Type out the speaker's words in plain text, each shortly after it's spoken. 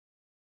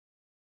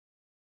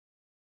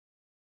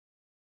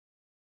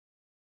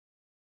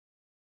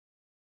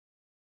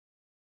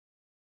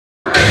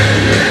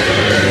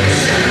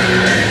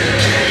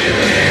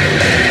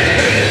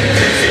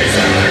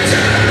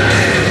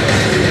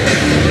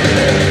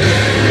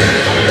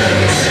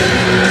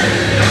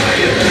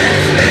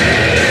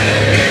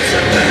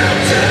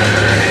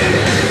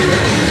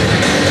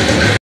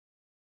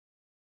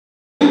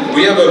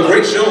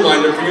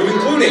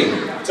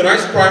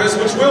prize,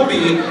 which will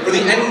be for the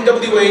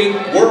NWA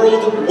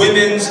World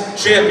Women's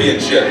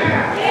Championship.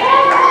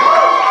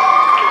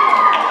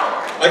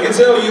 I can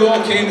tell you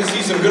all came to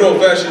see some good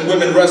old-fashioned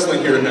women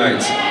wrestling here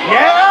tonight.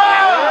 Yeah!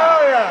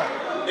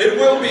 It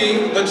will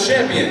be the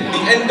champion, the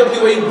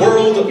NWA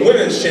World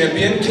Women's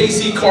Champion,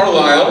 Kacee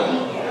Carlisle,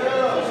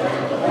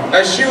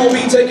 as she will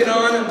be taking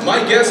on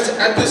my guest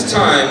at this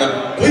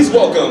time. Please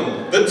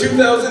welcome the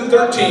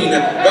 2013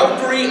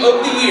 Valkyrie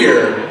of the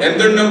Year and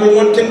their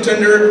 #1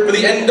 contender for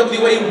the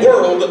NWA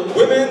World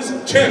Women's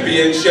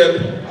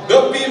Championship,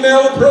 the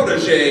female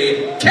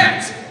protege,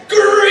 Kat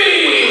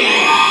Green!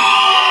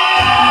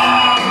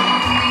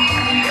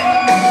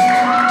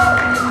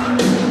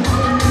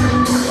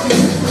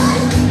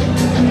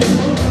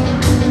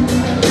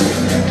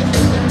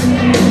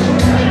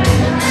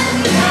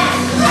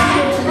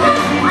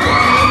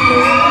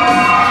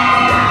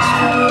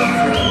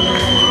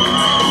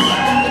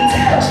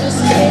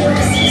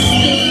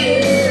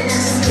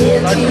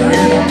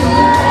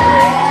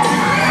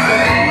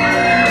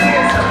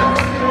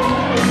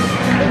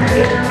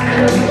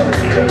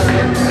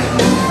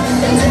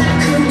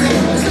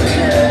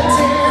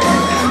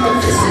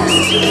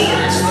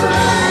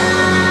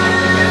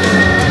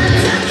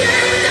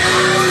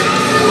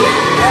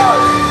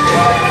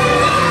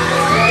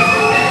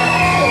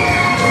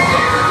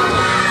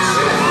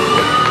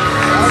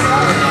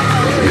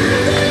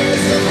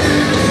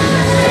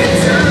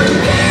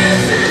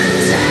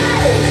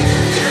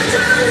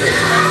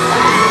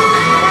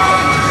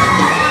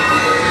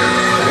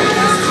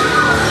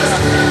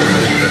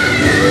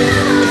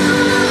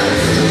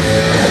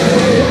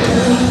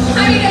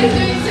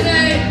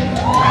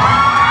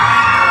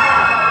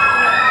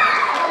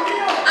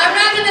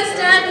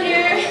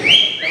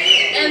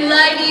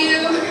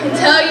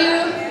 Tell you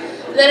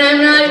that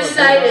I'm not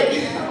excited,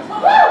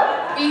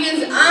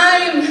 because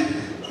I'm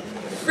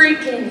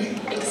freaking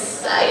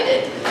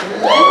excited.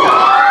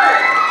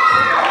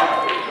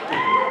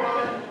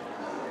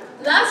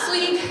 Last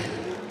week,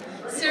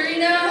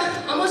 Serena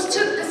almost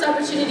took this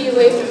opportunity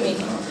away from me.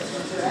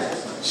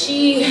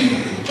 She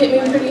hit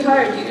me pretty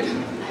hard, dude.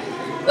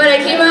 But I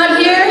came out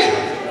here,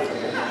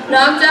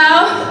 knocked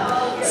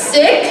out,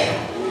 sick,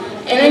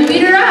 and I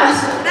beat her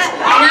ass.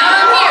 Now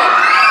I'm here.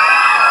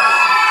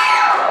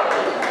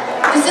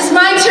 This is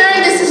my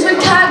turn. This is what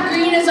Kat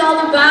Green is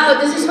all about.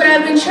 This is what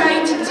I've been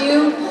trying to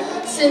do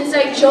since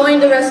I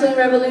joined the wrestling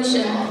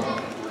revolution.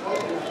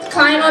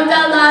 Climb up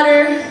that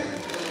ladder,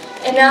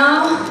 and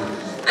now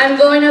I'm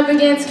going up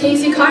against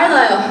Kacee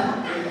Carlisle,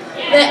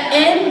 the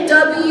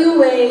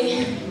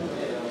NWA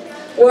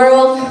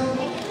World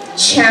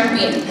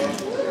Champion. Do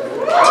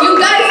you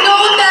guys know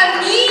what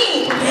that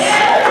means?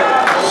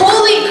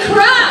 Holy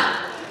crap!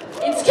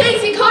 It's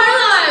Kacee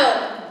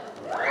Carlisle!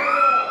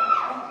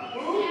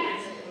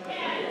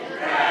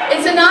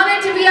 It's an honor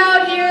to be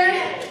out here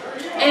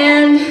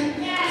and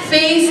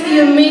face the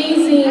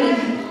amazing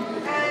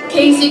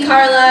Kacee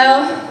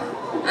Carlisle.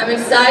 I'm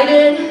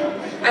excited.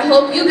 I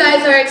hope you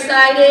guys are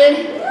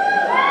excited.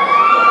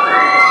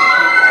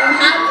 I'm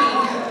happy.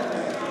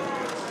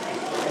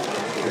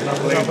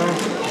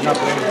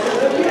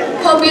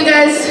 Hope you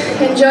guys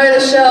enjoy the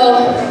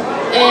show.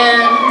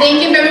 And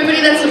thank you for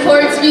everybody that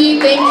supports me.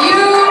 Thank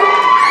you.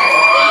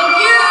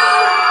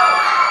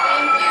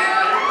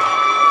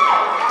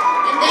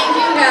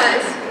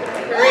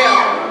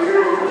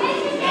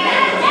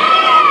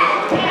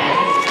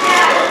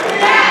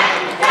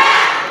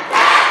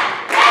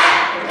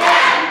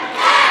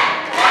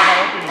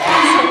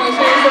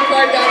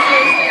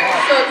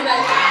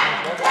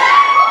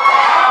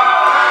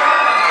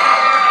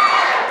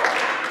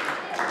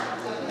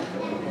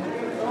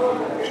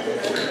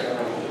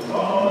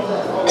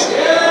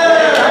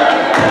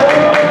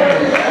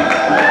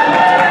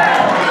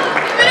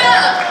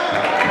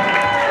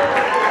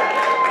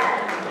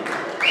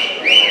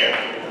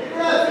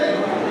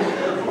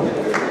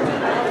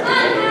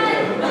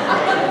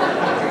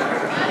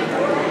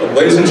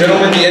 Ladies and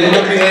gentlemen, the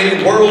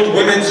NWA World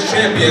Women's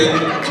Champion,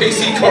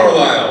 Kacee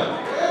Carlisle.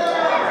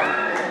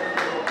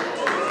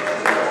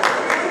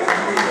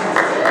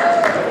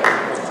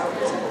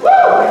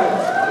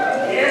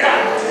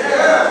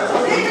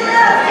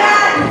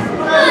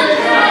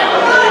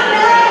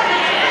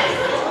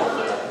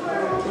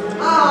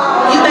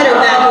 You better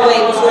back away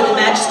before the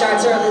match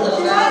starts early, little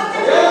girl.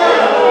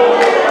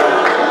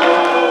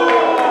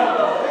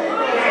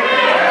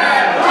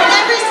 And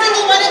every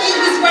single one of you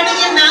who's running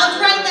your mouth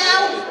right now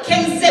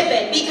can zip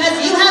it, because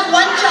you have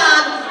one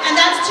job, and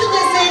that's to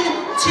listen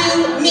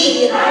to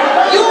me,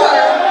 your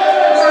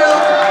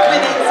World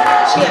Women's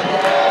Champion.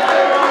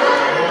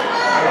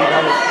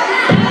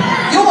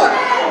 Your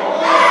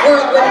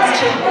World Women's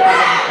Champion.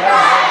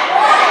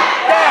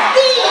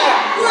 The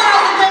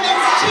World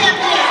Women's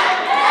Champion.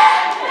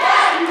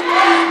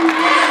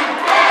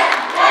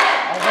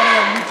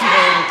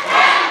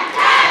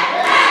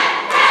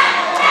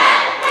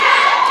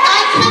 I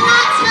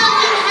cannot tell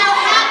you how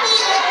happy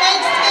it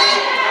makes me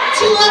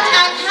to look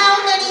at how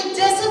many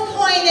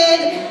disappointed,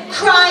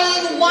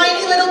 crying,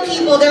 whiny little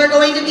people there are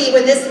going to be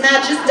when this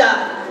match is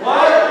done.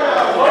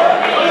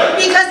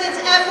 because it's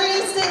every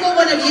single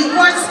one of you who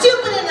are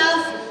stupid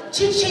enough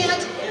to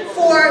chant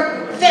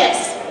for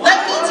this.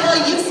 Let me tell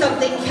you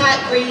something,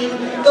 Kat Green.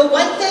 The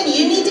one thing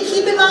you need to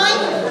keep in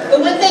mind, the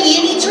one thing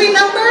you need to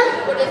remember,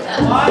 What is that?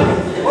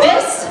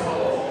 this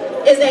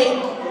is a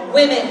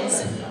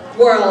women's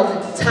world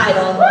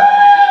title,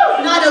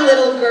 not a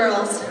little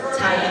girl's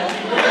title.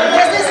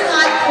 This is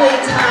not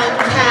playtime,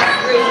 Kat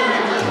Green.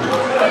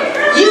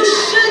 You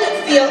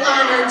should feel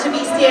honored to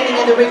be standing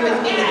in the ring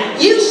with me.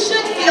 You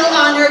should feel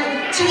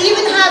honored to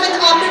even have an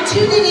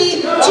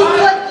opportunity to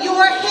put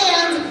your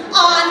hands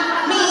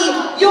on me,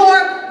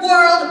 your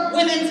World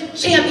Women's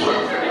Champion.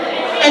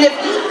 And if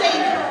you think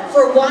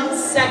for 1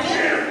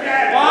 second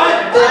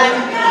that I'm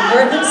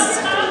nervous,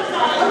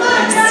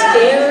 I'm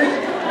scared,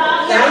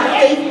 that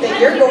I think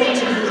that you're going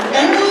to be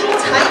any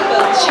type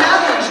of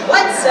challenge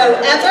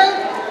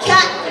whatsoever,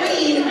 Kat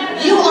Green,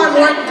 you are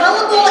more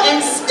gullible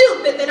and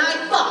stupid than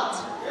I thought.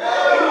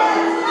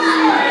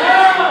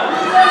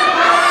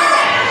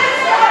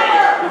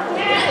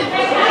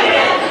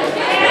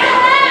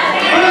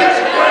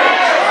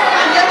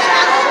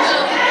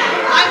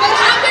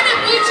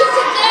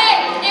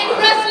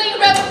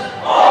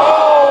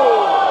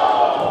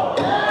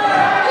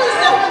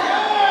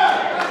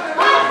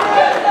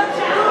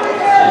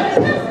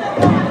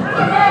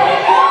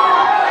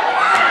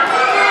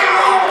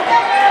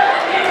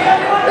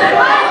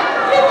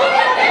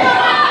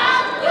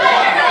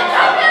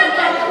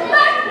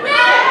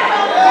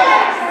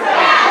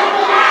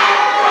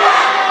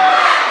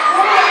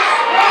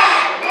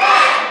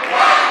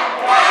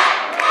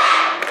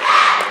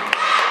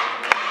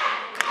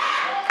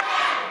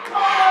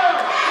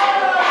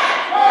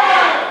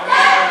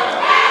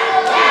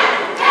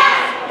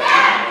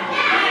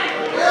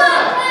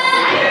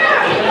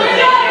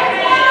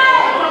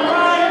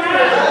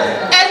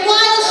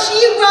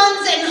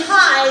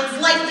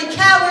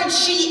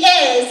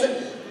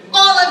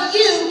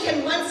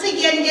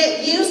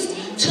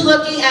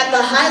 Looking at the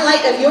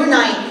highlight of your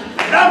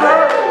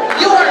night.